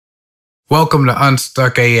Welcome to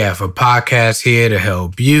Unstuck AF, a podcast here to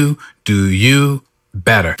help you do you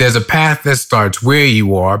better. There's a path that starts where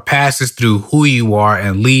you are, passes through who you are,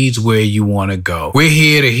 and leads where you want to go. We're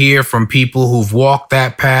here to hear from people who've walked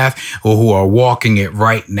that path or who are walking it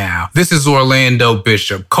right now. This is Orlando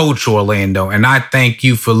Bishop, Coach Orlando, and I thank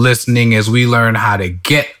you for listening as we learn how to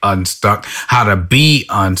get unstuck, how to be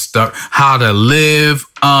unstuck, how to live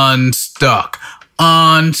unstuck.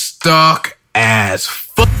 Unstuck as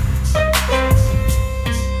fuck.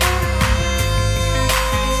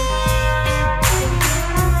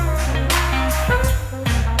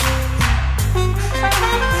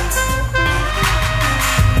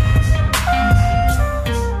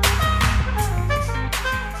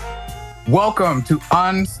 Welcome to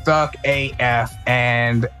Unstuck AF,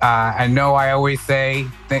 and I know I always say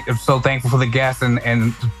I'm so thankful for the guests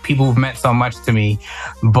and people who've meant so much to me,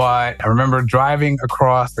 but I remember driving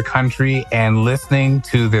across the country and listening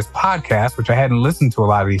to this podcast, which I hadn't listened to a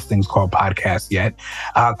lot of these things called podcasts yet,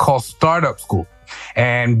 called Startup School,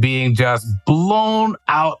 and being just blown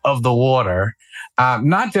out of the water.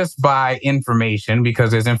 Not just by information,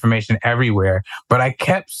 because there's information everywhere, but I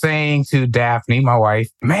kept saying to Daphne, my wife,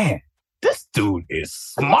 man, this dude is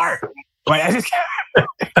smart. Like, I just, man,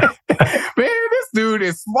 this dude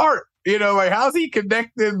is smart. You know, like, how's he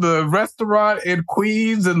connected the restaurant in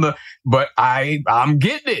Queens but I'm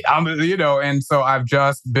getting it. And so I've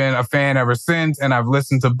just been a fan ever since, and I've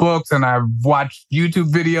listened to books and I've watched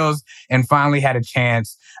YouTube videos and finally had a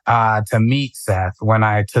chance to meet Seth when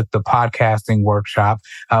I took the podcasting workshop,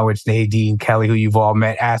 which Nadine Kelly, who you've all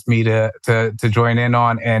met, asked me to join in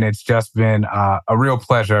on. And it's just been a real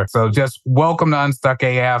pleasure. So just welcome to Unstuck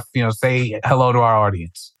AF. Say hello to our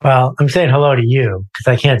audience. Well, I'm saying hello to you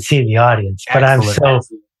because I can't see the audience, but Excellent. I'm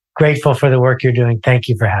so grateful for the work you're doing. Thank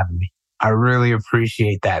you for having me. I really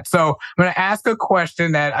appreciate that. So I'm going to ask a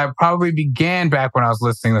question that I probably began back when I was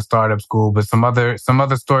listening to Startup School, but some other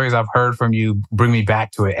stories I've heard from you bring me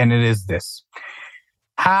back to it. And it is this: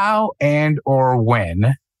 how and or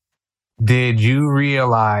when did you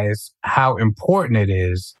realize how important it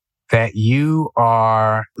is that you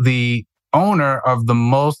are the owner of the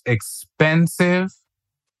most expensive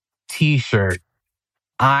T-shirt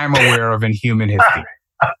I'm aware of in human history?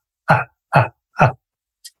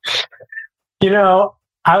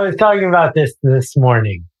 I was talking about this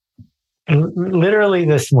morning, literally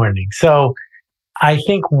this morning. So I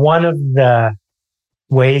think one of the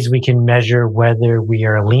ways we can measure whether we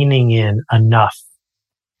are leaning in enough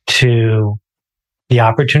to the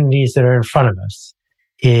opportunities that are in front of us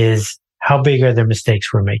is how big are the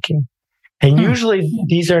mistakes we're making. And usually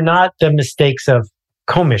these are not the mistakes of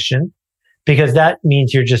commission, because that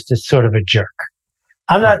means you're just a sort of a jerk.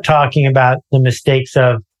 I'm not talking about the mistakes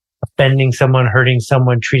of offending someone, hurting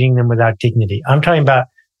someone, treating them without dignity. I'm talking about,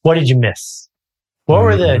 what did you miss? What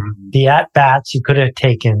were the at-bats you could have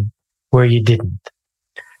taken where you didn't?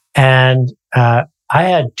 And I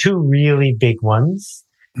had two really big ones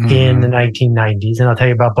in the 1990s, and I'll tell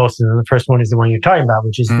you about both of them. The first one is the one you're talking about,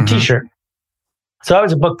 which is the T-shirt. So I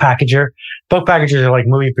was a book packager. Book packagers are like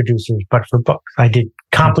movie producers, but for books. I did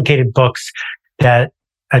complicated books that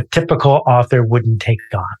a typical author wouldn't take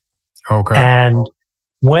on. Okay. And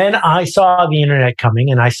when I saw the internet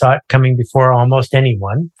coming, and I saw it coming before almost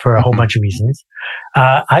anyone for a whole bunch of reasons,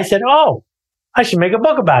 I said, I should make a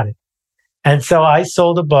book about it. And so I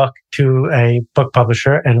sold a book to a book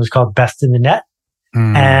publisher, and it was called Best in the Net.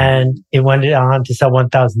 And it went on to sell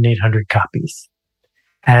 1,800 copies.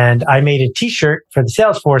 And I made a T-shirt for the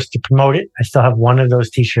sales force to promote it. I still have one of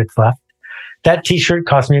those T-shirts left. That T-shirt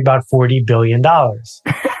cost me about $40 billion.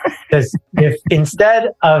 Because if instead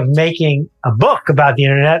of making a book about the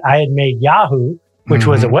internet, I had made Yahoo, which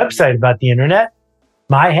was a website about the internet,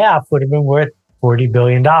 my half would have been worth $40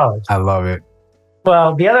 billion. I love it.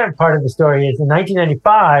 Well, the other part of the story is in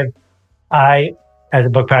 1995, I, as a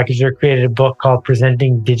book packager, created a book called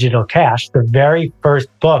Presenting Digital Cash, the very first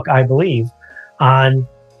book, I believe, on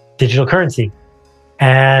digital currency.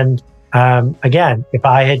 And again, if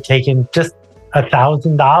I had taken just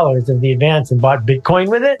 $1,000 of the advance and bought Bitcoin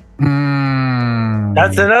with it,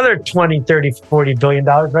 that's another 20, 30, $40 billion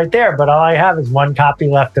right there. But all I have is one copy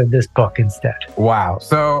left of this book instead. Wow.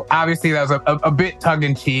 So obviously that was a bit tongue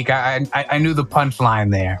in cheek. I knew the punchline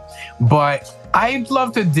there, but I'd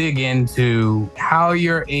love to dig into how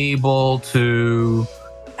you're able to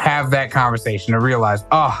have that conversation and realize,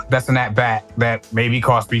 that's an at-bat that maybe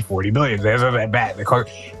cost me $40 billion. There's an at-bat that cost,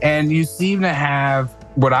 and you seem to have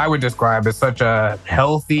what I would describe as such a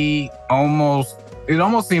healthy, almost it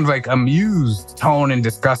almost seems like amused tone in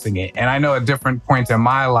discussing it. And I know at different points in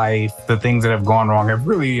my life, the things that have gone wrong have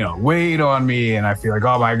really, weighed on me. And I feel like,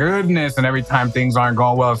 oh my goodness. And every time things aren't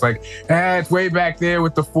going well, it's like, it's way back there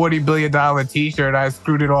with the $40 billion t-shirt. I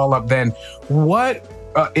screwed it all up then. What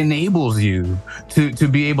enables you to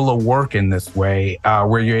be able to work in this way,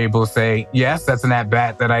 where you're able to say, yes, that's an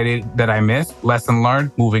at-bat that I missed, lesson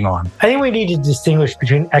learned, moving on? I think we need to distinguish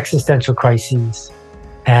between existential crises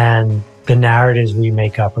and the narratives we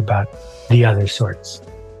make up about the other sorts.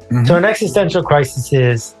 Mm-hmm. So an existential crisis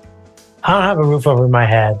is, I don't have a roof over my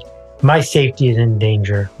head, my safety is in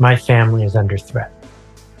danger, my family is under threat.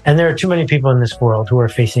 And there are too many people in this world who are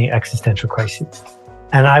facing existential crises.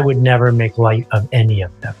 And I would never make light of any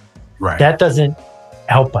of them. Right. That doesn't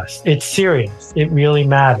help us. It's serious. It really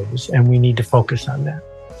matters. And we need to focus on that.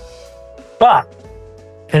 But,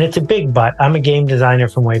 and it's a big but, I'm a game designer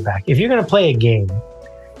from way back. If you're going to play a game,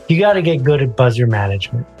 you got to get good at buzzer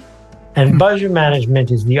management. And buzzer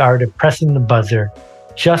management is the art of pressing the buzzer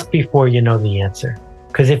just before you know the answer.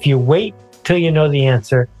 Because if you wait till you know the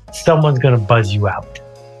answer, someone's going to buzz you out.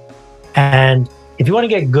 And if you want to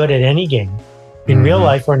get good at any game, in real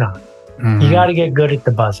life or not, you got to get good at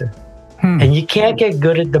the buzzer. And you can't get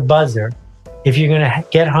good at the buzzer if you're going to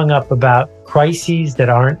get hung up about crises that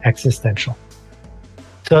aren't existential.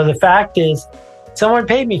 So the fact is, someone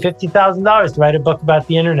paid me $50,000 to write a book about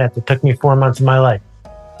the internet that took me 4 months of my life.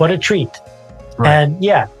 What a treat. Right. And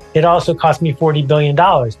yeah, it also cost me $40 billion,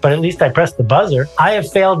 but at least I pressed the buzzer. I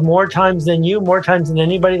have failed more times than you, more times than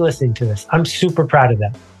anybody listening to this. I'm super proud of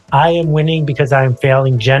that. I am winning because I am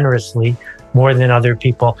failing generously more than other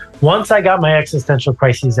people once I got my existential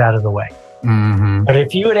crises out of the way. Mm-hmm. But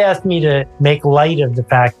if you had asked me to make light of the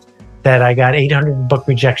fact that I got 800 book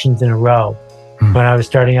rejections in a row when I was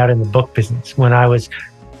starting out in the book business, when I was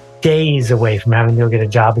days away from having to go get a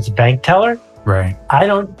job as a bank teller, right? I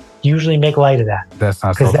don't usually make light of that. That's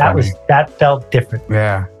not so funny. Because that felt different.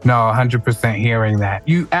 Yeah, no, 100% hearing that.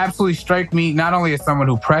 You absolutely strike me not only as someone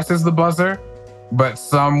who presses the buzzer, but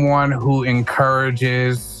someone who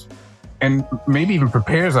encourages and maybe even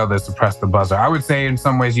prepares others to press the buzzer. I would say in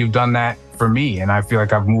some ways you've done that for me. And I feel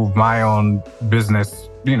like I've moved my own business.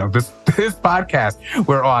 This podcast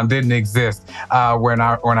we're on didn't exist when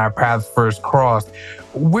our paths first crossed.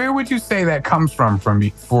 Where would you say that comes from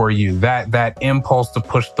for you, that impulse to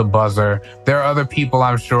push the buzzer? There are other people,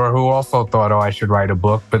 I'm sure, who also thought, I should write a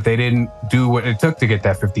book, but they didn't do what it took to get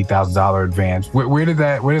that $50,000 advance. Where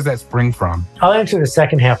does that spring from? I'll answer the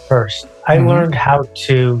second half first. I learned how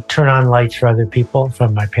to turn on lights for other people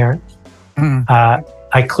from my parents.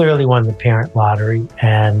 I clearly won the parent lottery,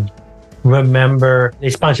 and remember they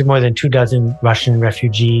sponsored more than 24 Russian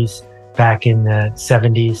refugees back in the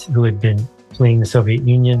 70s who had been fleeing the Soviet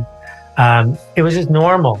Union. It was just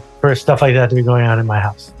normal for stuff like that to be going on in my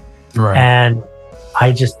house. Right. And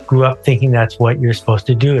I just grew up thinking that's what you're supposed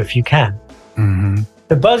to do if you can. Mm-hmm.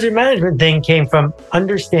 The buzzer management thing came from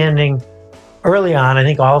understanding early on, I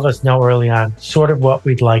think all of us know early on, sort of what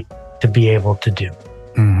we'd like to be able to do.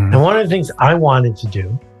 Mm-hmm. And one of the things I wanted to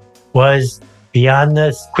do was be on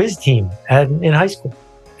this quiz team in high school.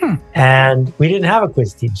 And we didn't have a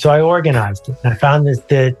quiz team, so I organized it. I found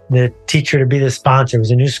the teacher to be the sponsor. It was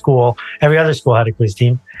a new school. Every other school had a quiz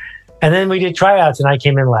team. And then we did tryouts, and I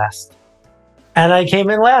came in last. And I came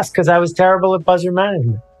in last because I was terrible at buzzer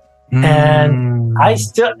management. And I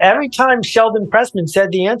still, every time Sheldon Pressman said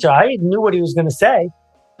the answer, I knew what he was going to say,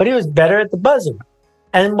 but he was better at the buzzer.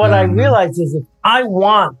 And what I realized is if I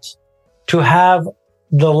want to have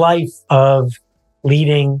the life of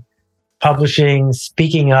leading, publishing,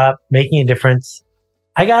 speaking up, making a difference,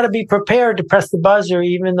 I got to be prepared to press the buzzer,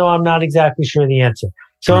 even though I'm not exactly sure the answer.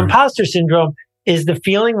 So imposter syndrome is the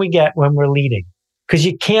feeling we get when we're leading, because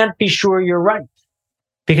you can't be sure you're right.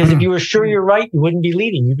 Because if you were sure you're right, you wouldn't be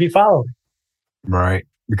leading, you'd be following. Right.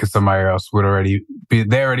 Because somebody else would already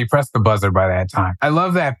pressed the buzzer by that time. I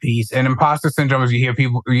love that piece. And imposter syndrome, as you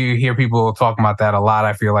hear people talking about that a lot,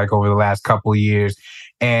 I feel like over the last couple of years.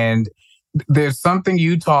 And there's something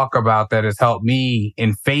you talk about that has helped me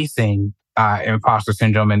in facing imposter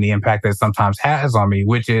syndrome and the impact that it sometimes has on me,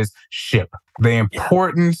 which is ship. The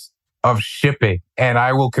importance of shipping. And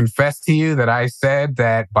I will confess to you that I said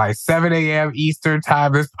that by 7 a.m. Eastern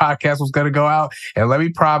time, this podcast was going to go out. And let me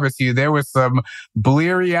promise you, there was some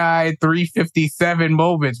bleary-eyed 357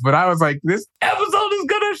 moments, but I was like, this episode is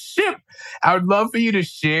going to ship. I would love for you to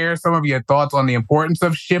share some of your thoughts on the importance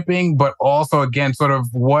of shipping, but also, again, sort of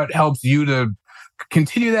what helps you to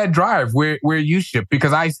continue that drive where you ship,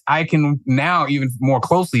 because I can now even more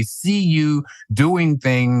closely see you doing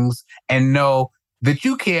things and know that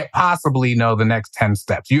you can't possibly know the next 10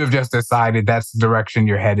 steps. You have just decided that's the direction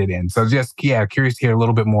you're headed in. So just, curious to hear a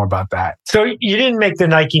little bit more about that. So you didn't make the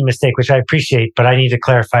Nike mistake, which I appreciate, but I need to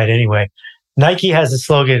clarify it anyway. Nike has a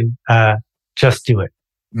slogan, just do it.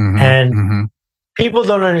 And people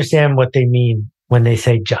don't understand what they mean when they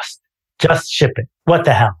say just ship it. What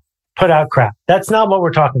the hell? Put out crap. That's not what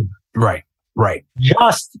we're talking about. Right.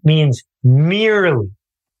 Just means merely,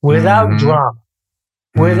 without drama,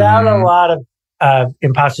 without a lot of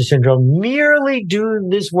imposter syndrome, merely do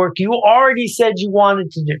this work you already said you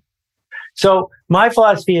wanted to do. So my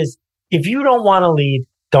philosophy is, if you don't want to lead,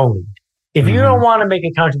 don't lead. If you don't want to make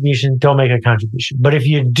a contribution, don't make a contribution. But if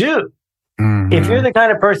you do, if you're the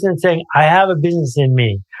kind of person that's saying, I have a business in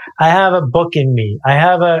me, I have a book in me, I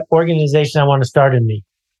have an organization I want to start in me,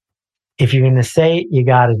 if you're going to say it, you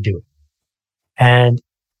got to do it. And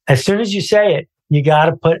as soon as you say it, you got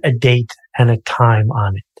to put a date and a time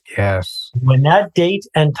on it. Yes. When that date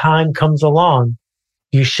and time comes along,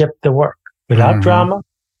 you ship the work without drama,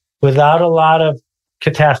 without a lot of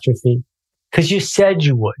catastrophe, because you said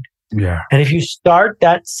you would. Yeah. And if you start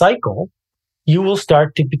that cycle, you will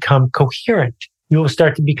start to become coherent. You will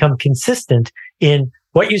start to become consistent in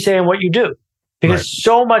what you say and what you do. Because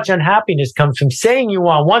so much unhappiness comes from saying you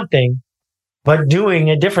want one thing, but doing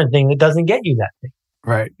a different thing that doesn't get you that thing.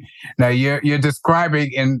 Right. Now you're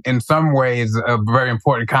describing in some ways a very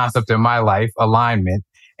important concept in my life, alignment,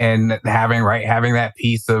 and having that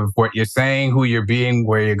piece of what you're saying, who you're being,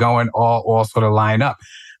 where you're going, all sort of line up.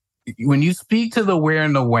 When you speak to the where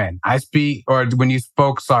and the when, to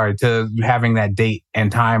having that date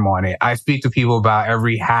and time on it, I speak to people about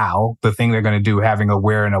every how, the thing they're going to do, having a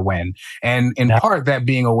where and a when. And in part, that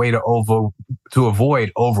being a way to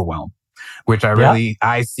avoid overwhelm, which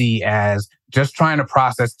I see as just trying to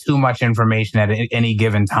process too much information at any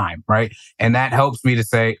given time, right? And that helps me to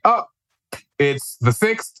say, oh, it's the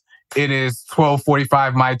 6th. It is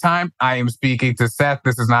 12:45 my time. I am speaking to Seth.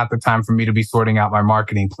 This is not the time for me to be sorting out my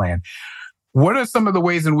marketing plan. What are some of the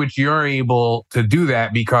ways in which you're able to do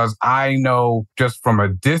that? Because I know just from a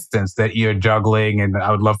distance that you're juggling, and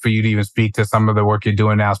I would love for you to even speak to some of the work you're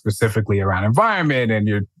doing now specifically around environment, and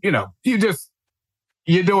you're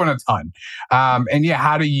doing a ton.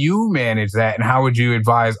 How do you manage that? And how would you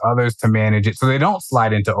advise others to manage it so they don't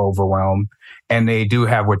slide into overwhelm and they do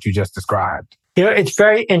have what you just described? It's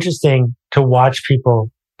very interesting to watch people,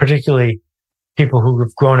 particularly people who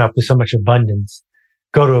have grown up with so much abundance,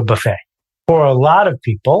 go to a buffet. For a lot of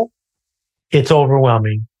people, it's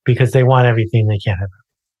overwhelming because they want everything, they can't have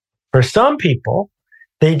it. For some people,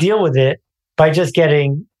 they deal with it by just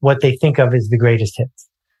getting what they think of as the greatest hits.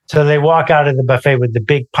 So they walk out of the buffet with the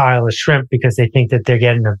big pile of shrimp because they think that they're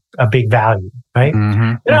getting a big value, right?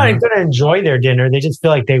 They're not even going to enjoy their dinner. They just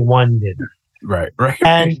feel like they won dinner. Right.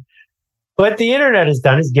 And what the internet has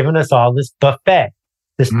done is given us all this buffet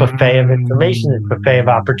of information, this buffet of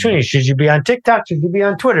opportunities. Should you be on TikTok? Should you be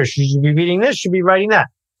on Twitter? Should you be reading this? Should you be writing that?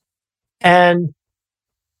 And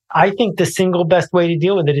I think the single best way to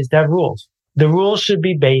deal with it is to have rules. The rules should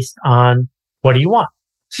be based on what do you want?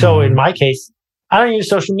 So in my case, I don't use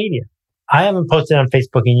social media. I haven't posted on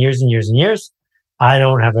Facebook in years and years and years. I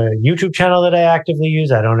don't have a YouTube channel that I actively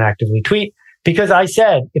use. I don't actively tweet. Because I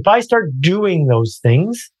said, if I start doing those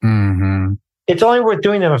things, it's only worth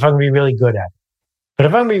doing them if I'm going to be really good at it. But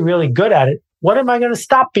if I'm going to be really good at it, what am I going to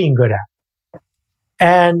stop being good at?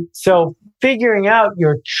 And so figuring out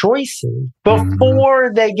your choices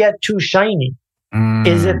before they get too shiny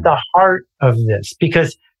is at the heart of this.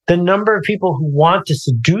 Because the number of people who want to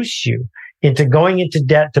seduce you into going into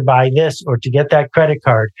debt to buy this or to get that credit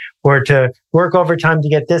card or to work overtime to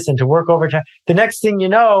get this and to work overtime, the next thing you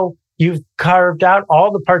know, you've carved out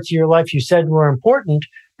all the parts of your life you said were important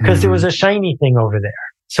because there was a shiny thing over there.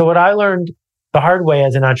 So what I learned the hard way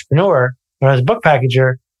as an entrepreneur, when I was a book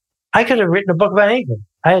packager, I could have written a book about anything.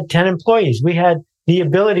 I had 10 employees. We had the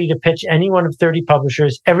ability to pitch any one of 30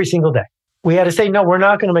 publishers every single day. We had to say, no, we're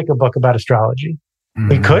not going to make a book about astrology.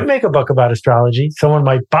 We could make a book about astrology. Someone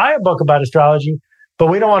might buy a book about astrology, but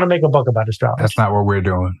we don't want to make a book about astrology. That's not what we're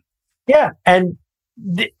doing. Yeah. And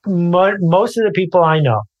most of the people I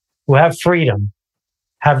know who have freedom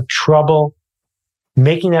have trouble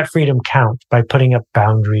making that freedom count by putting up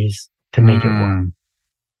boundaries to make it work.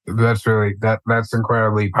 That's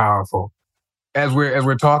incredibly powerful. As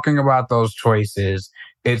we're talking about those choices,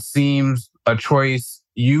 it seems a choice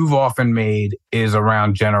you've often made is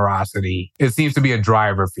around generosity. It seems to be a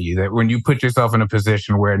driver for you, that when you put yourself in a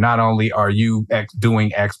position where not only are you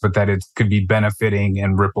doing X, but that it could be benefiting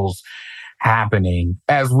and ripples. happening.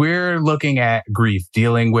 As we're looking at grief,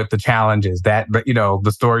 dealing with the challenges that,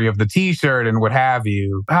 the story of the t-shirt and what have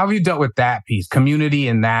you, how have you dealt with that piece, community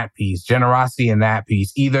in that piece, generosity in that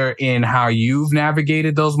piece, either in how you've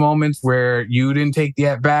navigated those moments where you didn't take the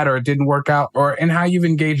at-bat or it didn't work out, or in how you've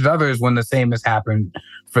engaged others when the same has happened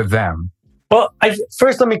for them? Well,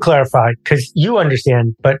 first let me clarify, because you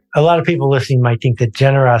understand, but a lot of people listening might think that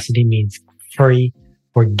generosity means free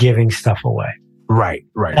or giving stuff away. Right.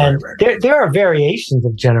 There are variations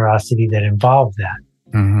of generosity that involve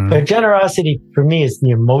that. Mm-hmm. But generosity for me is the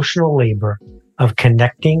emotional labor of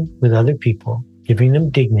connecting with other people, giving them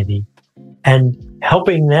dignity, and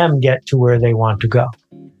helping them get to where they want to go.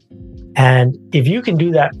 And if you can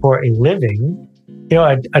do that for a living,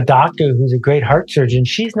 a doctor who's a great heart surgeon,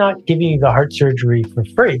 she's not giving you the heart surgery for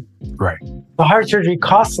free. Right. The heart surgery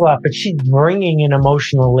costs a lot, but she's bringing an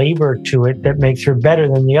emotional labor to it that makes her better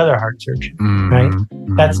than the other heart surgeon, right?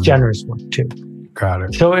 Mm-hmm. That's generous work too. Got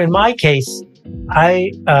it. So in my case,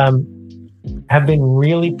 I have been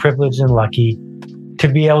really privileged and lucky to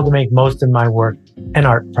be able to make most of my work an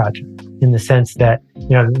art project, in the sense that,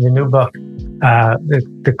 the new book,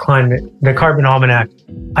 the Carbon Almanac,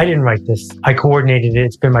 I didn't write this. I coordinated it.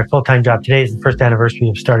 It's been my full-time job. Today is the first anniversary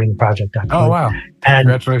of starting the project. Actually. Oh, wow. And,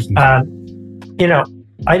 congratulations.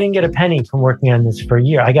 I didn't get a penny from working on this for a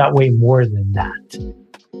year. I got way more than that.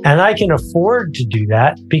 And I can afford to do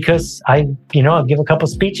that because I'll give a couple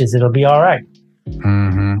speeches. It'll be all right.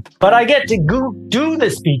 Mm-hmm. But I get to go do the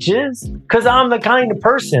speeches because I'm the kind of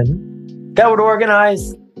person that would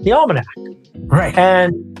organize the almanac. Right.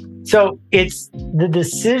 And so it's the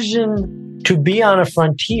decision to be on a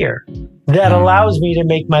frontier that allows me to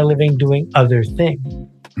make my living doing other things.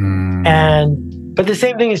 But the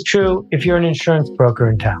same thing is true if you're an insurance broker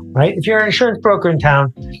in town, right? If you're an insurance broker in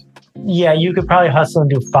town, yeah, you could probably hustle and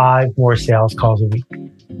do 5 more sales calls a week.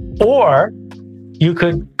 Or you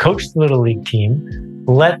could coach the Little League team,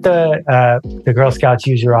 let the Girl Scouts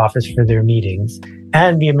use your office for their meetings,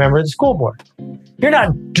 and be a member of the school board. You're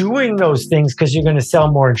not doing those things because you're going to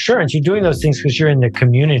sell more insurance. You're doing those things because you're in the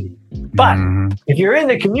community. But if you're in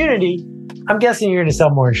the community, I'm guessing you're going to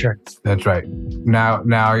sell more insurance. That's right.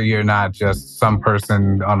 Now you're not just some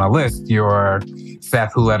person on a list. You're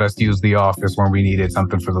Seth, who let us use the office when we needed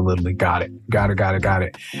something for the Little League. Got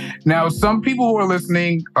it. Now, some people who are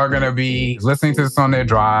listening are going to be listening to this on their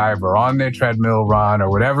drive or on their treadmill run or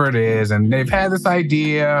whatever it is, and they've had this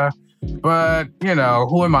idea, but,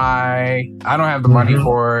 who am I? I don't have the money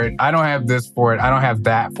for it. I don't have this for it. I don't have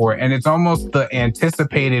that for it. And it's almost the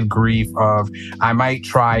anticipated grief of, I might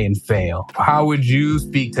try and fail. How would you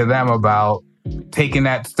speak to them about taking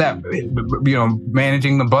that step,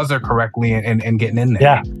 managing the buzzer correctly and getting in there?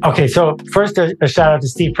 Yeah. Okay. So first, a shout out to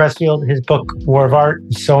Steve Pressfield. His book, War of Art,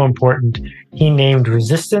 is so important. He named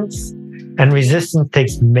resistance, and resistance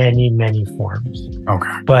takes many, many forms.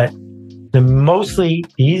 Okay. But the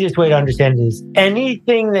easiest way to understand it is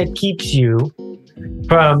anything that keeps you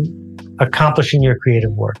from accomplishing your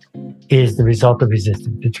creative work is the result of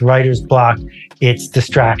resistance. It's writer's block, it's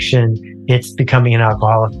distraction, it's becoming an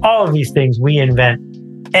alcoholic. All of these things, we invent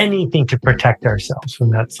anything to protect ourselves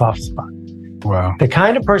from that soft spot. Wow. The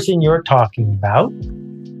kind of person you're talking about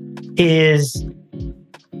is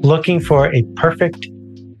looking for a perfect,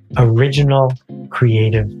 original,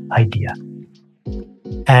 creative idea.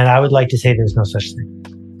 And I would like to say there's no such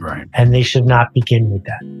thing. Right. And they should not begin with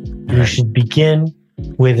that. Right. You should begin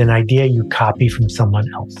with an idea you copy from someone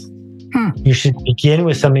else. You should begin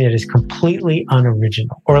with something that is completely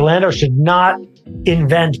unoriginal. Orlando should not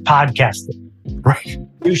invent podcasting. Right.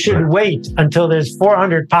 You should wait until there's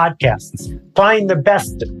 400 podcasts. Find the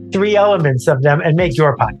best 3 elements of them and make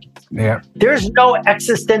your podcast. Yeah. There's no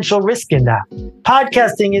existential risk in that.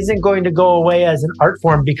 Podcasting isn't going to go away as an art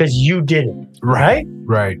form because you did it. Right?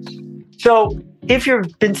 Right. So if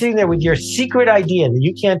you've been sitting there with your secret idea that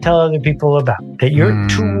you can't tell other people about, that you're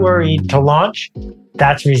too worried to launch,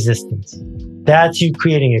 that's resistance. That's you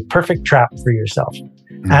creating a perfect trap for yourself.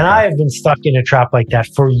 And I have been stuck in a trap like that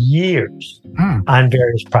for years on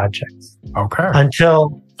various projects. Okay.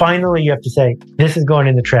 Until finally you have to say, this is going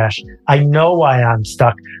in the trash. I know why I'm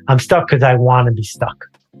stuck. I'm stuck because I want to be stuck.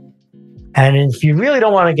 And if you really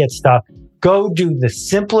don't want to get stuck, go do the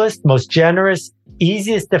simplest, most generous,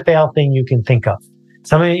 easiest to fail thing you can think of.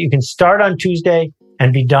 Something that you can start on Tuesday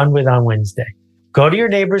and be done with on Wednesday. Go to your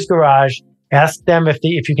neighbor's garage, ask them if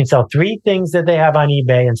you can sell 3 things that they have on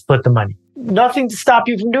eBay and split the money. Nothing to stop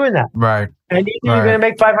you from doing that. Right. And either you're going to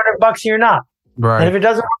make $500 or you're not. Right. And if it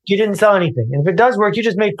doesn't work, you didn't sell anything. And if it does work, you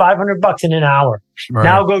just made $500 in an hour. Right.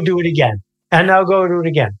 Now go do it again. And now go do it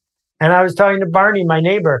again. And I was talking to Barney, my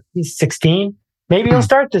neighbor. He's 16. Maybe he'll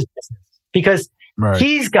start this business. because Right.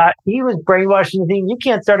 he was brainwashing the thing. You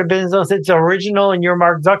can't start a business unless it's original and you're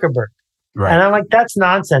Mark Zuckerberg. Right. And I'm like, that's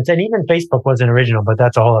nonsense. And even Facebook wasn't original, but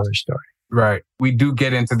that's a whole other story. Right. We do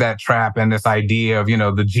get into that trap and this idea of,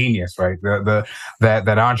 the genius, right? That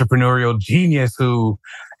entrepreneurial genius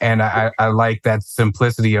and I like that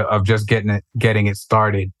simplicity of just getting it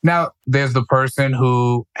started. Now, there's the person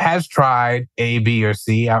who has tried A, B, or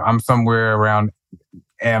C. I'm somewhere around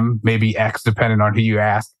M, maybe X, depending on who you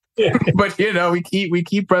ask. But we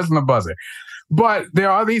keep pressing the buzzer. But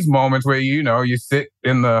there are these moments where you sit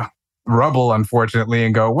in the rubble, unfortunately,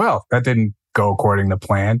 and go, well, that didn't go according to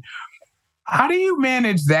plan. How do you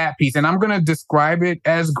manage that piece? And I'm going to describe it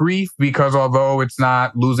as grief because although it's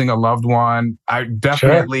not losing a loved one, I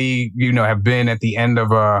definitely, have been at the end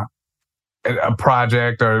of a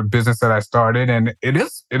project or business that I started, and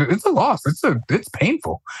it's a loss. It's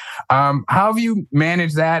painful. How have you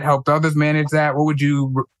managed that? Helped others manage that? What would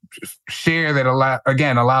you share that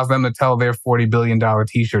allows them to tell their $40 billion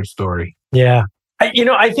t-shirt story? Yeah.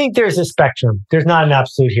 I think there's a spectrum. There's not an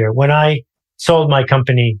absolute here. When I sold my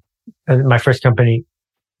company, my first company,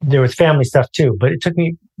 there was family stuff too, but it took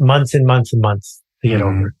me months and months and months to get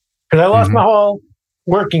over it. Because I lost my whole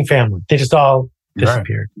working family. They just all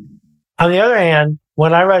disappeared. Right. On the other hand,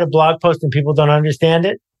 when I write a blog post and people don't understand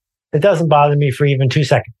it, it doesn't bother me for even 2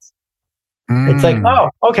 seconds. It's like, oh,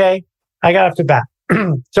 okay, I got off the bat.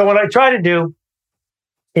 So what I try to do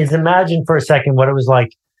is imagine for a second what it was like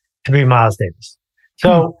to be Miles Davis.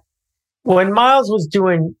 So when Miles was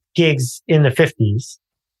doing gigs in the 50s,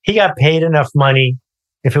 he got paid enough money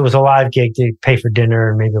if it was a live gig to pay for dinner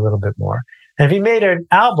and maybe a little bit more. And if he made an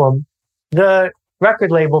album, the record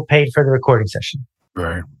label paid for the recording session.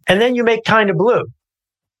 Right. And then you make Kind of Blue,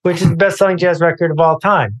 which is the best-selling jazz record of all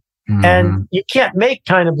time. And you can't make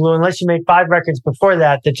Kind of Blue unless you made 5 records before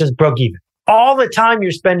that just broke even. All the time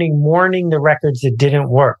you're spending mourning the records that didn't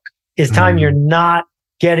work is time you're not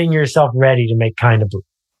getting yourself ready to make Kind of Blue.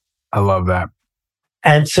 I love that.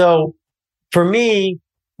 And so for me,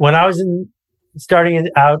 when I was starting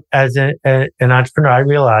out as an entrepreneur, I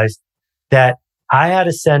realized that I had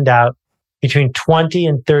to send out between 20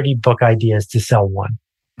 and 30 book ideas to sell one.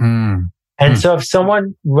 And so if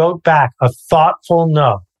someone wrote back a thoughtful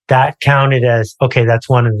no, that counted as, okay, that's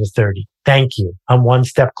one of the 30. Thank you. I'm one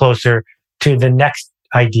step closer to the next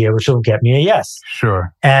idea, which will get me a yes.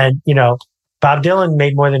 Sure. And, Bob Dylan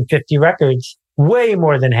made more than 50 records, way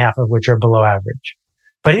more than half of which are below average.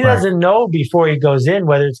 But he doesn't know before he goes in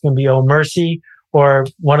whether it's going to be Oh Mercy or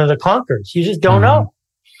one of the clunkers. You just don't know.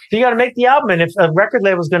 So you got to make the album. And if a record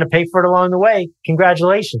label is going to pay for it along the way,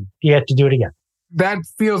 congratulations. You have to do it again. That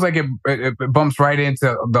feels like it bumps right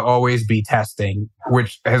into the always be testing,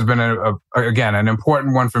 which has been, again, an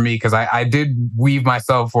important one for me because I did weave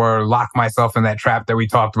myself or lock myself in that trap that we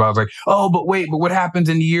talked about. I was like, oh, but what happens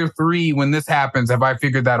in year 3 when this happens? Have I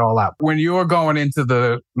figured that all out? When you're going into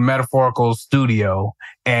the metaphorical studio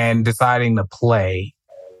and deciding to play,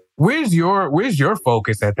 where's your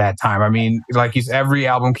focus at that time? I mean, like you said, every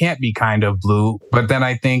album can't be Kind of Blue, but then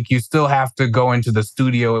I think you still have to go into the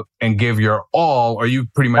studio and give your all, or you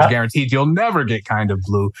pretty much guaranteed you'll never get Kind of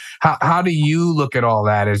Blue. How do you look at all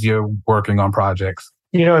that as you're working on projects?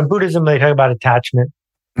 In Buddhism, they talk about attachment.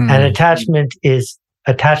 And attachment is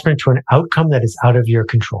attachment to an outcome that is out of your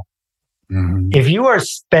control. If you are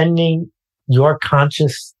spending your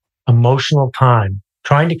conscious emotional time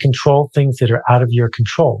trying to control things that are out of your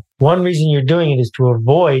control, one reason you're doing it is to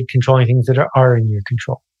avoid controlling things that are in your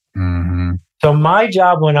control. So my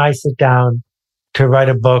job when I sit down to write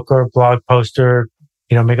a book or a blog post or,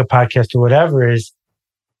 make a podcast or whatever is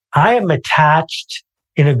I am attached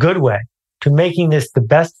in a good way to making this the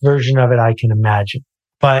best version of it I can imagine.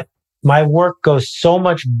 But my work goes so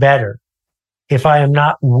much better if I am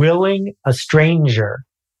not willing a stranger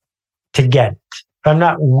to get it. If I'm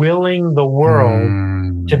not willing the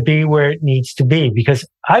world to be where it needs to be, because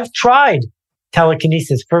I've tried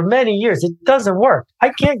telekinesis for many years. It doesn't work. I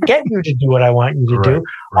can't get you to do what I want you to do.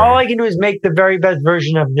 Right. All I can do is make the very best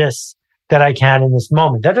version of this that I can in this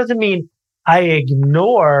moment. That doesn't mean I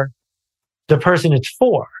ignore the person it's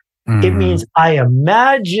for. It means I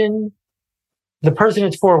imagine the person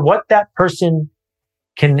it's for, what that person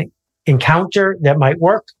can encounter that might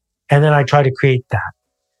work, and then I try to create that.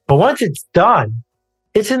 But once it's done,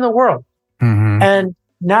 it's in the world. And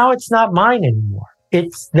now it's not mine anymore.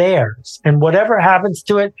 It's theirs. And whatever happens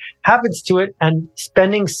to it, happens to it. And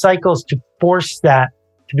spending cycles to force that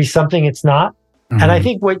to be something it's not. And I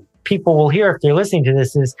think what people will hear if they're listening to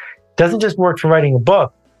this is it doesn't just work for writing a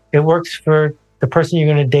book. It works for the person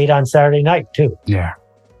you're going to date on Saturday night too. Yeah.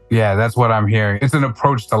 Yeah, that's what I'm hearing. It's an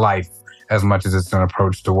approach to life as much as it's an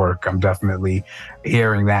approach to work. I'm definitely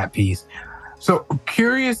hearing that piece. So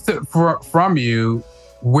curious from you,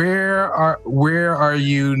 where are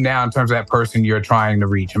you now in terms of that person you're trying to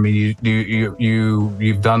reach? I mean,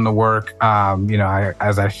 you've done the work.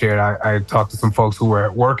 As I shared, I talked to some folks who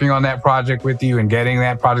were working on that project with you and getting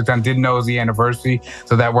that project done. Didn't know it was the anniversary,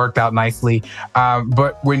 so that worked out nicely.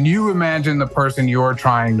 But when you imagine the person you're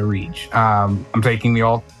trying to reach, I'm taking the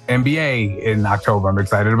Alt MBA in October. I'm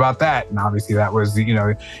excited about that, and obviously that was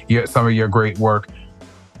some of your great work.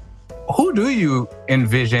 Who do you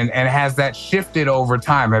envision, and has that shifted over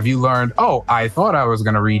time? Have you learned, I thought I was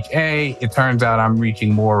going to reach A, it turns out I'm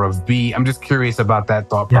reaching more of B? I'm just curious about that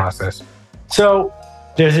thought process. So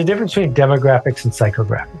there's a difference between demographics and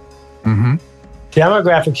psychographics. Mm-hmm.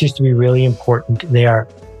 Demographics used to be really important. They are,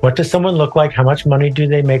 what does someone look like? How much money do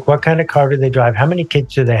they make? What kind of car do they drive? How many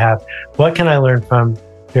kids do they have? What can I learn from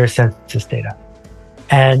their census data?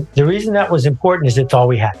 And the reason that was important is it's all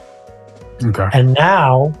we had. Okay. And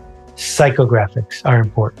now psychographics are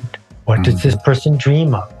important. What does this person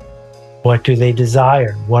dream of? What do they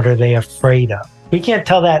desire? What are they afraid of? We can't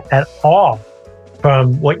tell that at all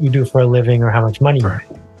from what you do for a living or how much money you make.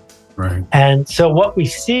 Right. And so what we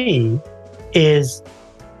see is,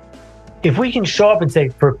 if we can show up and say,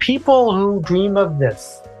 for people who dream of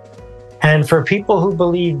this, and for people who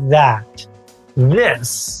believe that,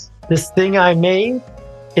 this thing I made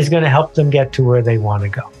is going to help them get to where they want to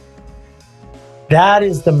go. That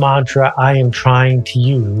is the mantra I am trying to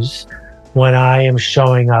use when I am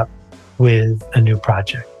showing up with a new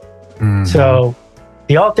project. Mm-hmm. So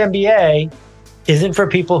the Alt MBA isn't for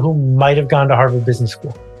people who might have gone to Harvard Business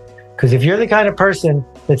School. Because if you're the kind of person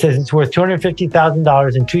that says it's worth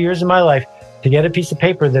 $250,000 in 2 years of my life to get a piece of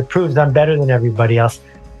paper that proves I'm better than everybody else,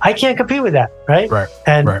 I can't compete with that, right? Right.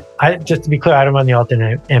 And right. Just to be clear, I don't run the Alt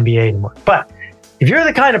MBA anymore. But if you're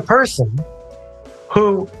the kind of person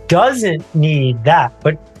who doesn't need that,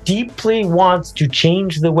 but deeply wants to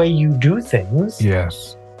change the way you do things.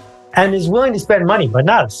 Yes. And is willing to spend money, but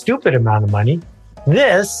not a stupid amount of money,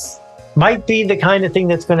 this might be the kind of thing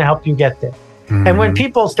that's going to help you get there. Mm-hmm. And when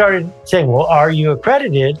people started saying, well, are you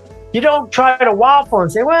accredited? You don't try to waffle and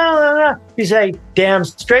say, well, you say, damn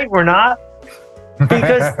straight we're not.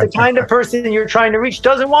 Because the kind of person you're trying to reach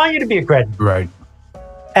doesn't want you to be accredited. Right.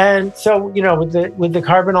 And so, with the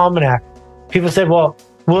Carbon Almanac, people said, well,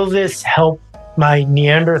 will this help my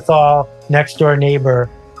Neanderthal next door neighbor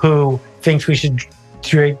who thinks we should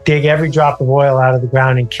dig every drop of oil out of the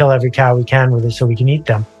ground and kill every cow we can with it so we can eat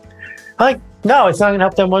them? I'm like, no, it's not going to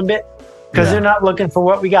help them one bit, because they're not looking for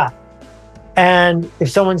what we got. And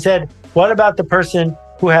if someone said, what about the person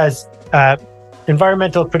who has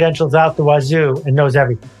environmental credentials out the wazoo and knows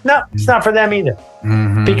everything? No, it's not for them either.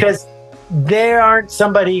 Mm-hmm. Because they aren't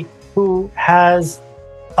somebody who has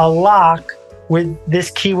a lock with this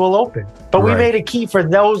key will open. But we made a key for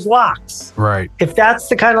those locks. Right. If that's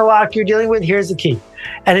the kind of lock you're dealing with, here's the key.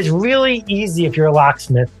 And it's really easy if you're a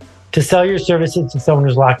locksmith to sell your services to someone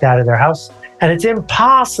who's locked out of their house. And it's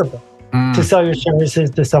impossible to sell your services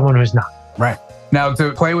to someone who's not. Right. Now,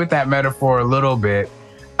 to play with that metaphor a little bit,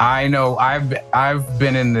 I know I've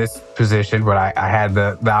been in this position, but I had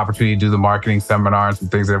the opportunity to do the marketing seminar and some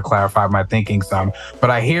things that have clarified my thinking some. But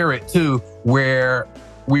I hear it too, where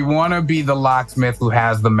we want to be the locksmith who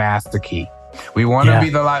has the master key. We want to be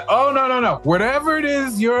the no. Whatever it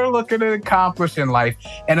is you're looking to accomplish in life.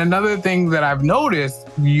 And another thing that I've noticed,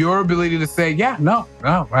 your ability to say, no.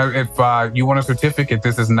 If you want a certificate,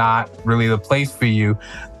 this is not really the place for you.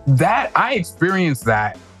 That I experienced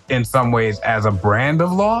that in some ways as a brand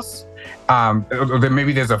of loss.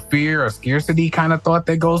 Maybe there's a fear or scarcity kind of thought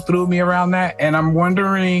that goes through me around that. And I'm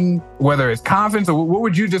wondering whether it's confidence or what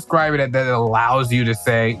would you describe it that allows you to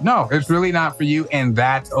say, no, it's really not for you. And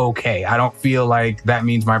that's okay. I don't feel like that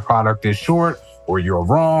means my product is short or you're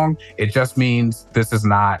wrong. It just means this is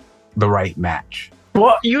not the right match.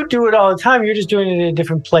 Well, you do it all the time. You're just doing it at a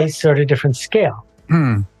different place or at a different scale.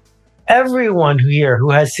 Everyone here who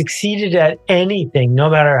has succeeded at anything, no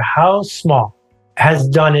matter how small, has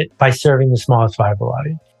done it by serving the smallest viable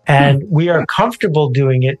audience. And we are comfortable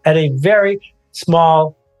doing it at a very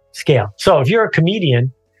small scale. So if you're a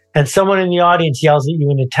comedian and someone in the audience yells at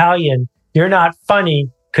you in Italian, you're not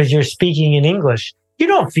funny because you're speaking in English. You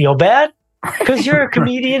don't feel bad because you're a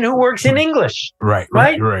comedian who works in English. Right.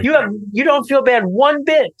 You don't feel bad one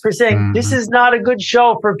bit for saying this is not a good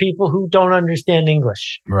show for people who don't understand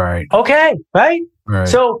English. Right. Okay. Right.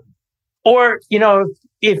 So, or,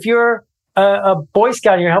 if you're a Boy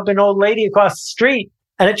Scout and you're helping an old lady across the street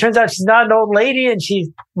and it turns out she's not an old lady and she's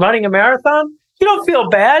running a marathon, you don't feel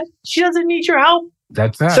bad. She doesn't need your help.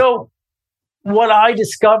 That's that. So what I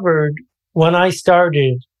discovered when I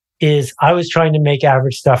started is I was trying to make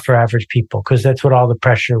average stuff for average people because that's what all the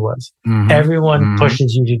pressure was. Everyone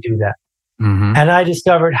pushes you to do that. And I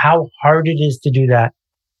discovered how hard it is to do that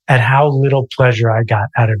and how little pleasure I got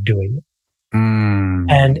out of doing it.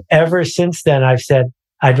 And ever since then, I've said,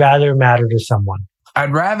 I'd rather matter to someone.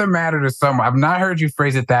 I'd rather matter to someone. I've not heard you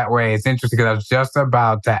phrase it that way. It's interesting because I was just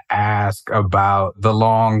about to ask about the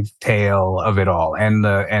long tail of it all and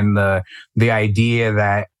the idea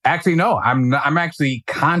that actually, no, I'm actually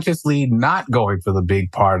consciously not going for the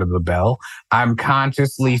big part of the bell. I'm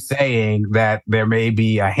consciously saying that there may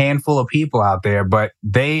be a handful of people out there, but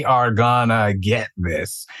they are gonna get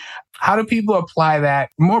this. How do people apply that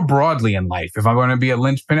more broadly in life? If I'm going to be a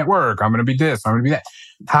linchpin at work, I'm going to be this, I'm going to be that.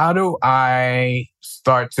 How do I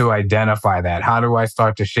start to identify that? How do I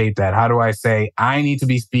start to shape that? How do I say, I need to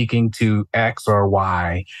be speaking to X or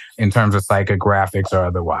Y in terms of psychographics or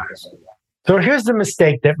otherwise? So here's the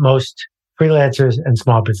mistake that most freelancers and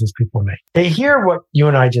small business people make. They hear what you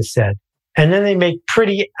and I just said, and then they make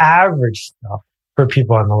pretty average stuff for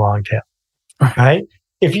people on the long tail, right?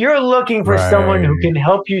 If you're looking for someone who can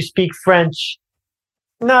help you speak French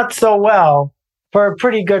not so well for a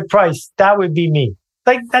pretty good price, that would be me.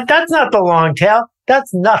 Like that's not the long tail.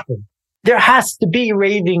 That's nothing. There has to be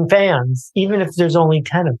raving fans, even if there's only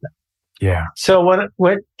 10 of them. Yeah. So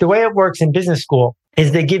what the way it works in business school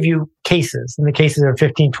is they give you cases, and the cases are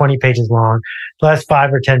 15, 20 pages long. The last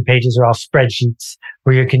 5 or 10 pages are all spreadsheets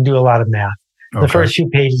where you can do a lot of math. Okay. The first few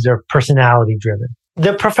pages are personality driven.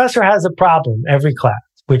 The professor has a problem every class,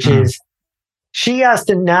 which is she has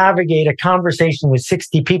to navigate a conversation with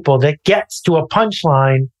 60 people that gets to a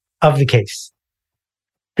punchline of the case.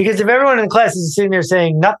 Because if everyone in the class is sitting there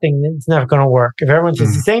saying nothing, it's not going to work. If everyone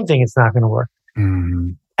says the same thing, it's not going to work.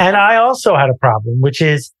 And I also had a problem, which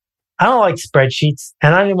is I don't like spreadsheets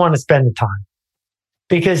and I didn't want to spend the time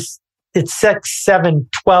because it's 6, 7,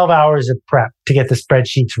 12 hours of prep to get the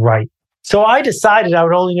spreadsheets right. So I decided I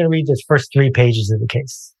was only going to read the first 3 pages of the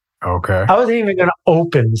case. Okay. I wasn't even going to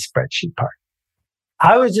open the spreadsheet part.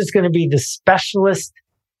 I was just going to be the specialist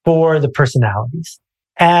for the personalities.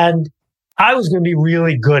 And I was going to be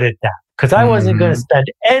really good at that because I wasn't going to spend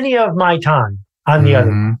any of my time on the other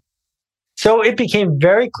one. So it became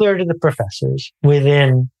very clear to the professors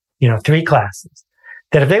within, 3 classes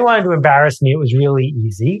that if they wanted to embarrass me, it was really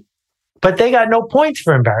easy, but they got no points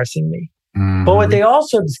for embarrassing me. But what they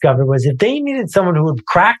also discovered was if they needed someone who would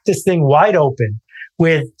crack this thing wide open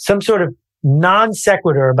with some sort of non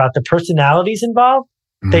sequitur about the personalities involved,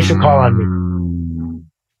 they should call on me.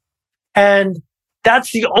 And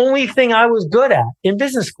that's the only thing I was good at in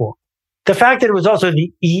business school. The fact that it was also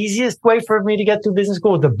the easiest way for me to get through business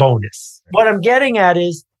school was a bonus. What I'm getting at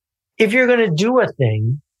is if you're going to do a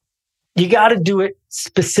thing, you got to do it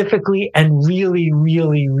specifically and really,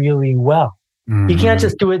 really, really well. You can't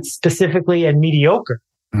just do it specifically and mediocre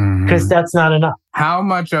because that's not enough. How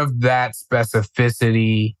much of that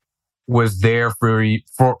specificity was there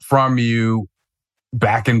from you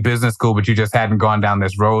back in business school, but you just hadn't gone down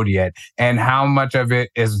this road yet? And how much of it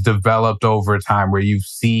is developed over time where you've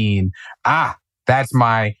seen, that's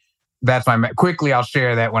my, quickly, I'll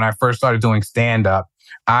share that when I first started doing stand-up,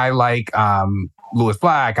 I like, Lewis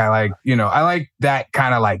Black. I like that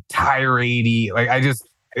kind of like tirade-y,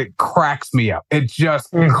 it cracks me up. It just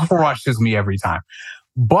crushes me every time.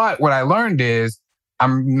 But what I learned is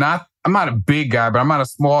I'm not a big guy, but I'm not a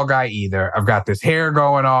small guy either. I've got this hair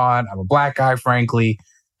going on. I'm a black guy, frankly.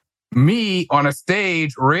 Me on a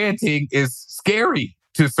stage ranting is scary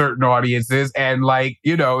to certain audiences. And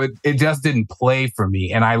it just didn't play for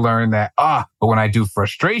me. And I learned that, but when I do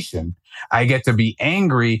frustration, I get to be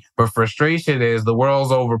angry, but frustration is the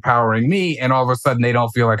world's overpowering me. And all of a sudden they don't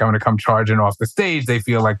feel like I'm going to come charging off the stage. They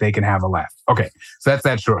feel like they can have a laugh. Okay. So that's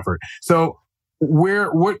that short for it. So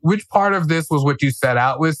which part of this was what you set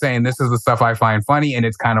out with, saying this is the stuff I find funny and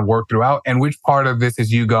it's kind of worked throughout? And which part of this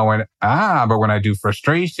is you going, but when I do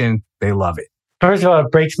frustration, they love it? First of all,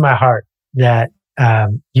 it breaks my heart that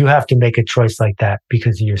you have to make a choice like that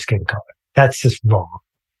because of your skin color. That's just wrong.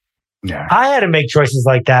 Yeah. I had to make choices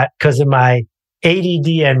like that because of my ADD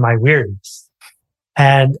and my weirdness.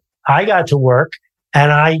 And I got to work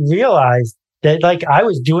and I realized that I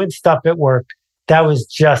was doing stuff at work that was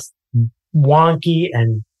just wonky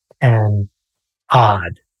and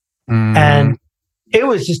odd. And it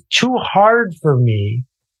was just too hard for me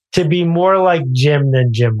to be more like Jim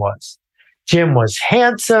than Jim was. Jim was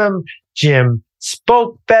handsome. Jim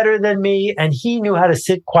spoke better than me, and he knew how to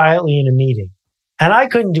sit quietly in a meeting. And I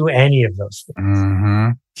couldn't do any of those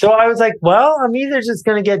things. So I was like, well, I'm either just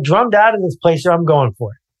going to get drummed out of this place or I'm going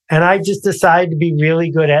for it. And I just decided to be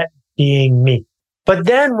really good at being me. But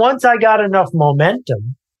then once I got enough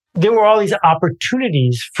momentum, there were all these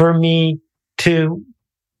opportunities for me to,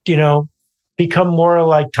 become more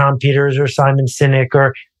like Tom Peters or Simon Sinek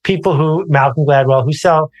or Malcolm Gladwell, who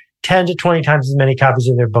sell 10 to 20 times as many copies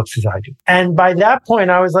of their books as I do. And by that point,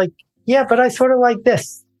 I was like, yeah, but I sort of like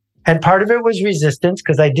this. And part of it was resistance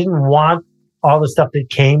because I didn't want all the stuff that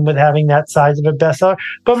came with having that size of a bestseller.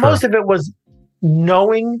 But most of it was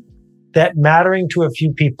knowing that mattering to a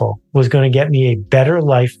few people was going to get me a better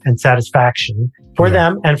life and satisfaction for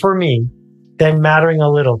them and for me than mattering a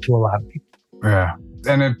little to a lot of people. Yeah.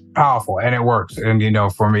 And it's powerful and it works. And,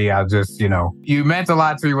 for me, I just, you meant a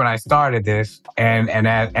lot to me when I started this. And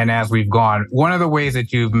as we've gone, one of the ways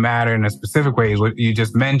that you've mattered in a specific way is what you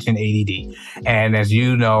just mentioned, ADD. And as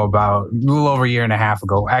you know, about a little over a year and a half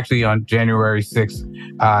ago, actually on January 6th,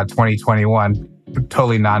 2021,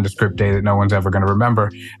 totally nondescript day that no one's ever going to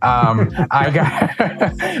remember. I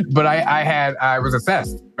was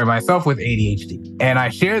assessed myself with ADHD. And I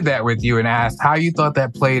shared that with you and asked how you thought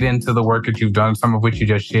that played into the work that you've done, some of which you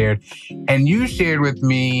just shared. And you shared with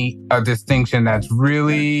me a distinction that's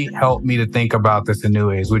really helped me to think about this in new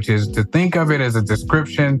ways, which is to think of it as a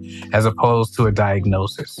description as opposed to a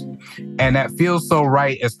diagnosis. And that feels so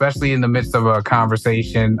right, especially in the midst of a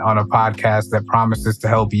conversation on a podcast that promises to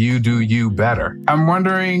help you do you better. I'm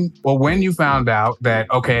wondering, well, when you found out that,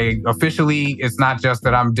 okay, officially it's not just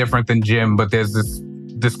that I'm different than Jim, but there's this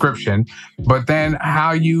description, but then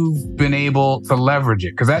how you've been able to leverage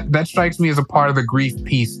it. Because that strikes me as a part of the grief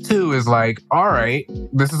piece too, is like, all right,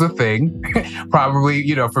 this is a thing. Probably,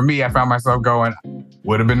 for me, I found myself going,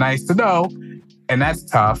 would have been nice to know. And that's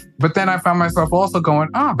tough. But then I found myself also going,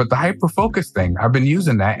 but the hyper-focus thing, I've been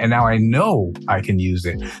using that and now I know I can use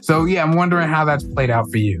it. So yeah, I'm wondering how that's played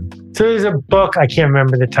out for you. So there's a book, I can't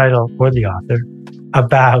remember the title or the author,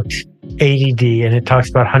 about ADD, and it talks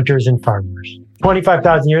about hunters and farmers.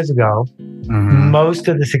 25,000 years ago, most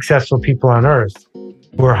of the successful people on earth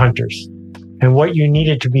were hunters. And what you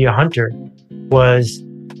needed to be a hunter was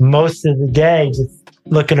most of the day just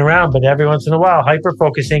looking around, but every once in a while,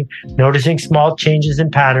 hyper-focusing, noticing small changes in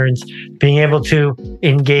patterns, being able to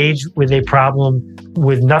engage with a problem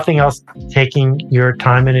with nothing else taking your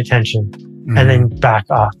time and attention, and then back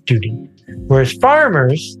off duty. Whereas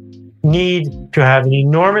farmers need to have an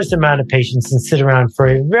enormous amount of patience and sit around for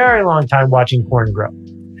a very long time watching corn grow.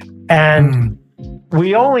 And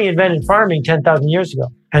we only invented farming 10,000 years ago.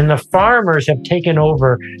 And the farmers have taken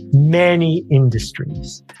over many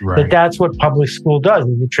industries. Right. That's what public school does,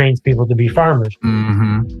 is it trains people to be farmers.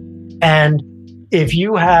 And if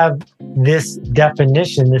you have this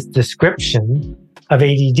definition, this description of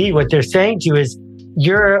ADD, what they're saying to you is,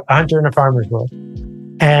 you're a hunter in a farmer's world.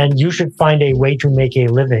 And you should find a way to make a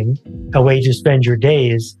living, a way to spend your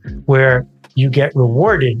days where you get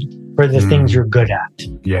rewarded for the things you're good at.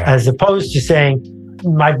 Yeah. As opposed to saying,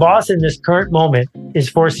 my boss in this current moment is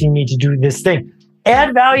forcing me to do this thing.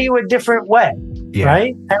 Add value a different way,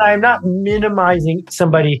 right? And I'm not minimizing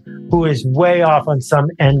somebody who is way off on some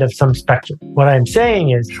end of some spectrum. What I'm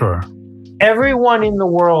saying is, everyone in the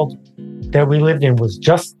world that we lived in was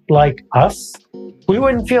just like us. We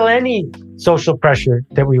wouldn't feel any social pressure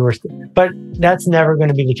that we were, but that's never going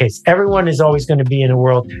to be the case. Everyone is always going to be in a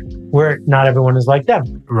world where not everyone is like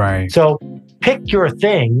them. Right. So pick your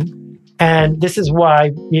thing. And this is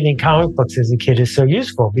why reading comic books as a kid is so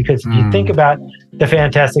useful, because if you think about the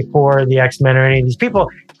Fantastic Four, the X-Men, or any of these people,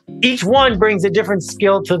 each one brings a different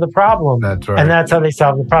skill to the problem. That's right. And that's how they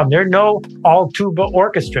solve the problem. There are no all tuba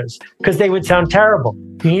orchestras because they would sound terrible.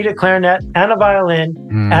 You need a clarinet and a violin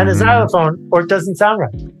and a xylophone, or it doesn't sound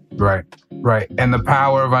right. Right, right. And the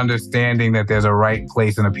power of understanding that there's a right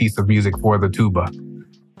place in a piece of music for the tuba.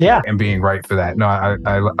 Yeah. And being right for that. No,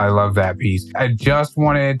 I love that piece. I just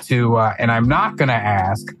wanted to, and I'm not going to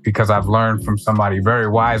ask because I've learned from somebody very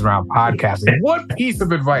wise around podcasting, what piece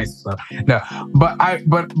of advice? So, no, but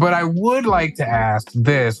I would like to ask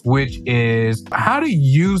this, which is, how do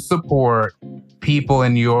you support people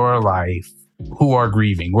in your life who are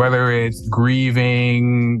grieving, whether it's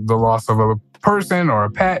grieving the loss of a person or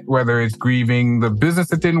a pet, whether it's grieving the business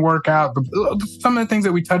that didn't work out, some of the things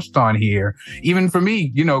that we touched on here, even for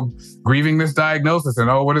me, grieving this diagnosis and,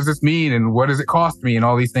 what does this mean? And what does it cost me? And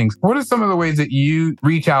all these things. What are some of the ways that you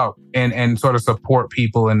reach out and sort of support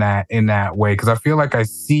people in that way? Because I feel like I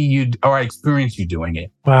see you, or I experience you doing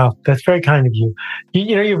it. Wow, that's very kind of you.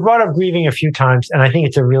 You've brought up grieving a few times, and I think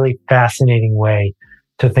it's a really fascinating way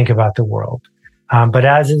to think about the world. But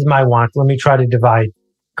as is my wont, let me try to divide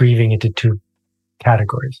grieving into two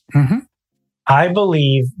categories. I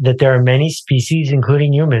believe that there are many species,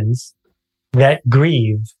 including humans, that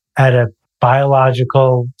grieve at a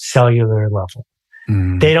biological cellular level.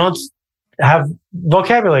 They don't have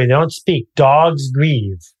vocabulary. They don't speak. Dogs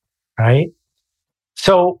grieve, right?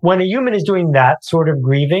 So when a human is doing that sort of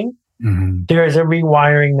grieving, there is a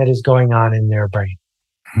rewiring that is going on in their brain.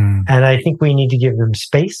 And I think we need to give them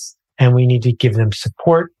space and we need to give them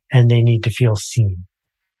support and they need to feel seen.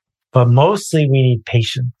 But mostly we need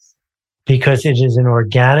patience because it is an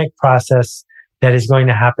organic process that is going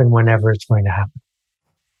to happen whenever it's going to happen.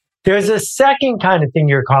 There's a second kind of thing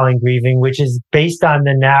you're calling grieving, which is based on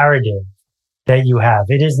the narrative that you have.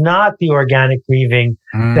 It is not the organic grieving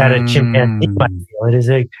that a chimpanzee might feel. It is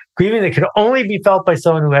a grieving that can only be felt by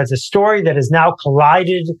someone who has a story that has now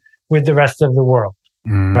collided with the rest of the world,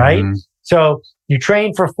 right? So you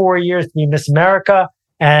trained for 4 years to be Miss America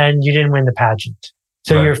and you didn't win the pageant.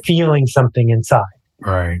 So you're feeling something inside.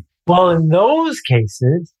 Right. Well, in those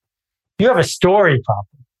cases, you have a story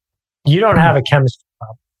problem. You don't have a chemistry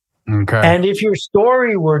problem. Okay. And if your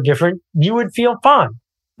story were different, you would feel fine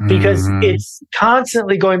because it's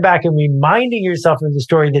constantly going back and reminding yourself of the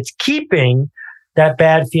story that's keeping that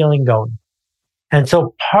bad feeling going. And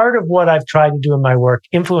so part of what I've tried to do in my work,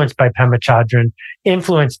 influenced by Pema Chodron,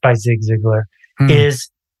 influenced by Zig Ziglar, is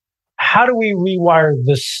how do we rewire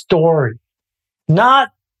the story? Not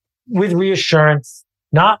with reassurance,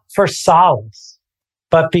 not for solace,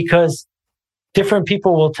 but because different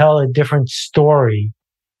people will tell a different story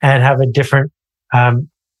and have a different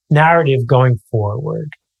narrative going forward.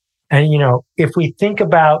 And, you know, if we think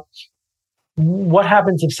about what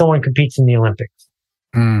happens if someone competes in the Olympics,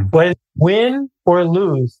 whether win or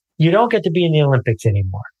lose, you don't get to be in the Olympics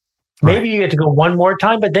anymore. Maybe you get to go one more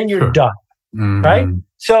time, but then you're done, right?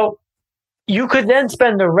 So you could then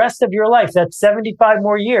spend the rest of your life, that's 75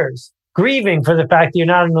 more years, grieving for the fact that you're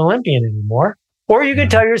not an Olympian anymore. Or you could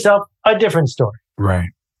tell yourself a different story. Right.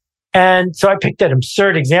 And so I picked that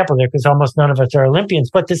absurd example there because almost none of us are Olympians.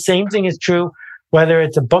 But the same thing is true whether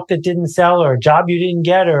it's a book that didn't sell or a job you didn't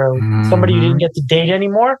get or somebody you didn't get to date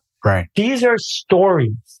anymore. Right. These are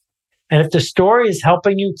stories. And if the story is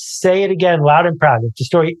helping you, say it again loud and proud. If the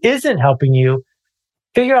story isn't helping you,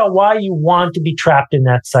 figure out why you want to be trapped in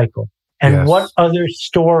that cycle and what other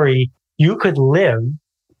story you could live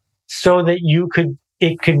so that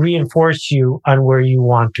it could reinforce you on where you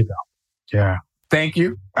want to go. Yeah. Thank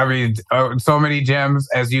you. I mean, so many gems,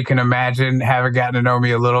 as you can imagine, having gotten to know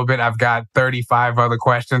me a little bit. I've got 35 other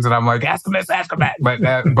questions, and I'm like, ask them this, ask them that.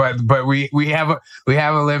 But we have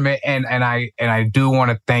a limit, and I do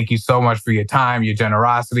want to thank you so much for your time, your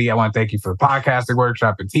generosity. I want to thank you for the podcasting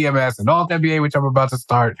workshop at TMS and Alt MBA, which I'm about to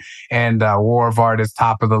start, and War of Art is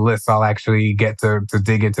top of the list. So I'll actually get to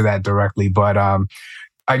dig into that directly, but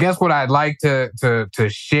I guess what I'd like to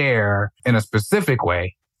share in a specific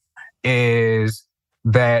way is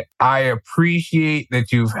that I appreciate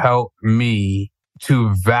that you've helped me to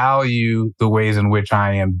value the ways in which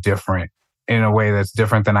I am different in a way that's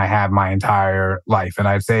different than I have my entire life. And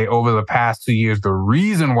I'd say over the past 2 years, the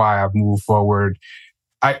reason why I've moved forward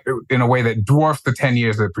in a way that dwarfs the 10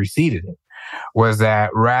 years that preceded it was that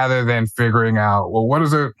rather than figuring out, well, what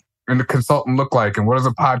does a consultant look like and what does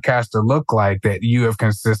a podcaster look like, that you have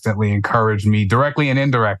consistently encouraged me directly and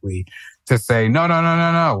indirectly to say,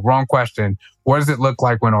 no, wrong question. What does it look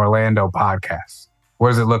like when Orlando podcasts? What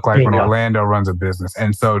does it look like when Orlando runs a business?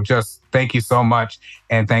 And so just thank you so much.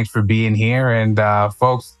 And thanks for being here. And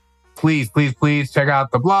folks, please check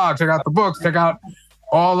out the blog, check out the books, check out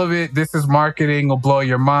all of it. This is Marketing Will Blow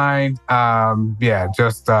Your Mind.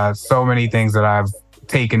 Just so many things that I've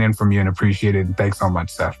taken in from you and appreciated. And thanks so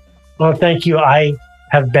much, Seth. Well, thank you. I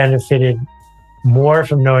have benefited more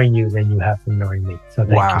from knowing you than you have from knowing me. So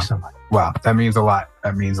thank you so much. Wow. That means a lot.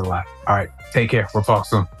 All right. Take care. We'll talk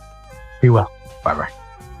soon. Be well. Bye-bye.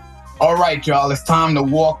 All right, y'all. It's time to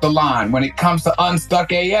walk the line. When it comes to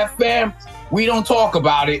Unstuck AF, fam, we don't talk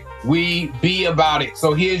about it. We be about it.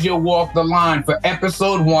 So here's your walk the line for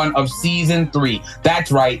episode 1 of season 3.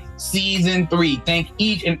 That's right. Season 3. Thank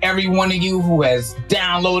each and every one of you who has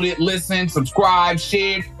downloaded, listened, subscribed,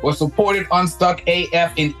 shared, or supported Unstuck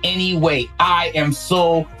AF in any way. I am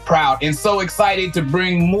so proud and so excited to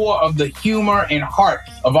bring more of the humor and heart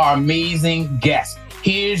of our amazing guests.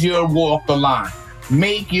 Here's your walk the line.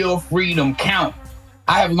 Make your freedom count.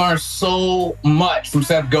 I have learned so much from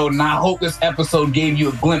Seth Godin. I hope this episode gave you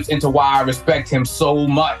a glimpse into why I respect him so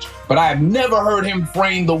much. But I have never heard him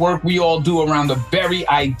frame the work we all do around the very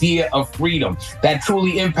idea of freedom. That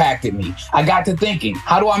truly impacted me. I got to thinking,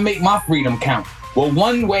 how do I make my freedom count? Well,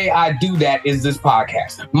 one way I do that is this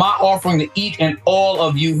podcast, my offering to each and all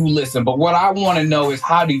of you who listen. But what I want to know is,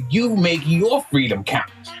 how do you make your freedom count?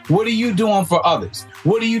 What are you doing for others?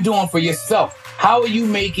 What are you doing for yourself? How are you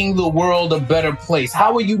making the world a better place?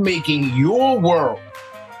 How are you making your world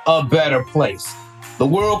a better place? The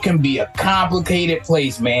world can be a complicated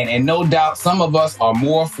place, man, and no doubt some of us are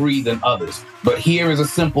more free than others. But here is a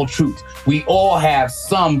simple truth. We all have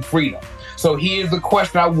some freedom. So here's the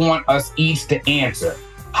question I want us each to answer.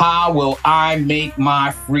 How will I make my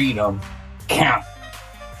freedom count?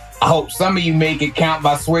 I hope some of you make it count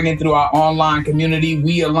by swinging through our online community,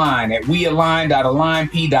 We Align, at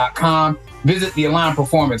wealign.alignp.com. Visit the Align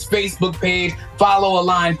Performance Facebook page. Follow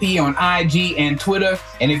Align P on IG and Twitter.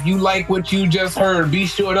 And if you like what you just heard, be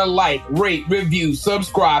sure to like, rate, review,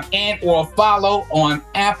 subscribe, and or follow on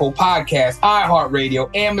Apple Podcasts,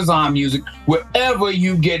 iHeartRadio, Amazon Music, wherever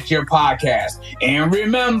you get your podcast. And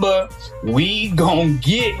remember, we gon'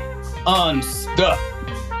 get unstuck.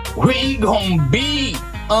 We gon' be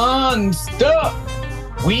unstuck.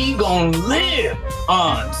 We gon' live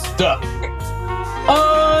unstuck.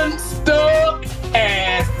 Unstuck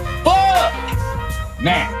as fuck.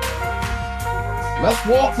 Now, let's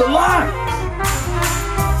walk the line.